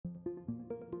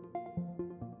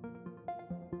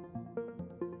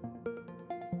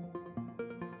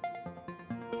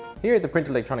Here at the print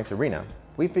electronics arena,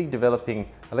 we've been developing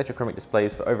electrochromic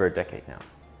displays for over a decade now.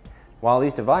 While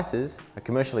these devices are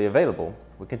commercially available,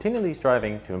 we're continually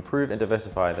striving to improve and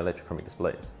diversify the electrochromic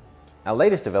displays. Our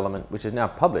latest development, which is now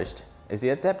published, is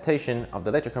the adaptation of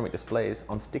the electrochromic displays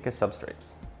on sticker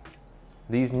substrates.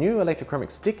 These new electrochromic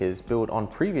stickers build on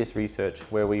previous research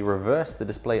where we reverse the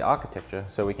display architecture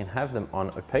so we can have them on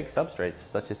opaque substrates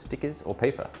such as stickers or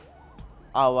paper.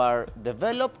 Our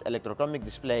developed electrochromic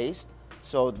displays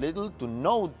showed little to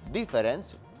no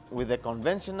difference with the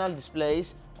conventional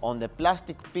displays on the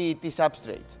plastic PET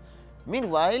substrate.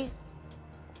 Meanwhile,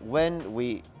 when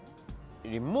we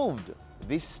removed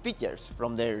these stickers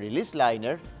from their release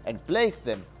liner and placed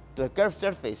them to a curved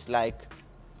surface like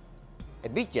a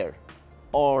beaker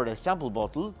or a sample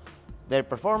bottle, their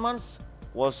performance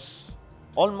was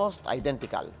almost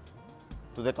identical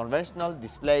to the conventional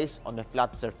displays on a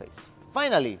flat surface.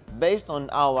 Finally, based on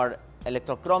our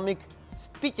electrochromic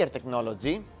sticker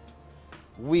technology,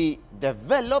 we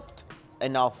developed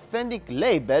an authentic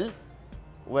label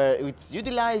which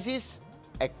utilizes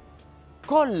a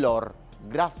color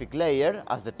graphic layer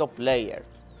as the top layer.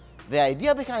 The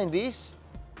idea behind this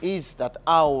is that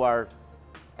our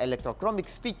electrochromic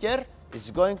sticker is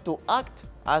going to act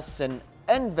as an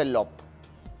envelope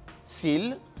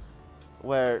seal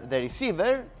where the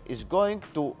receiver is going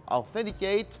to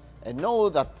authenticate and know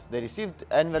that the received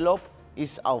envelope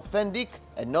is authentic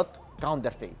and not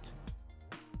counterfeit.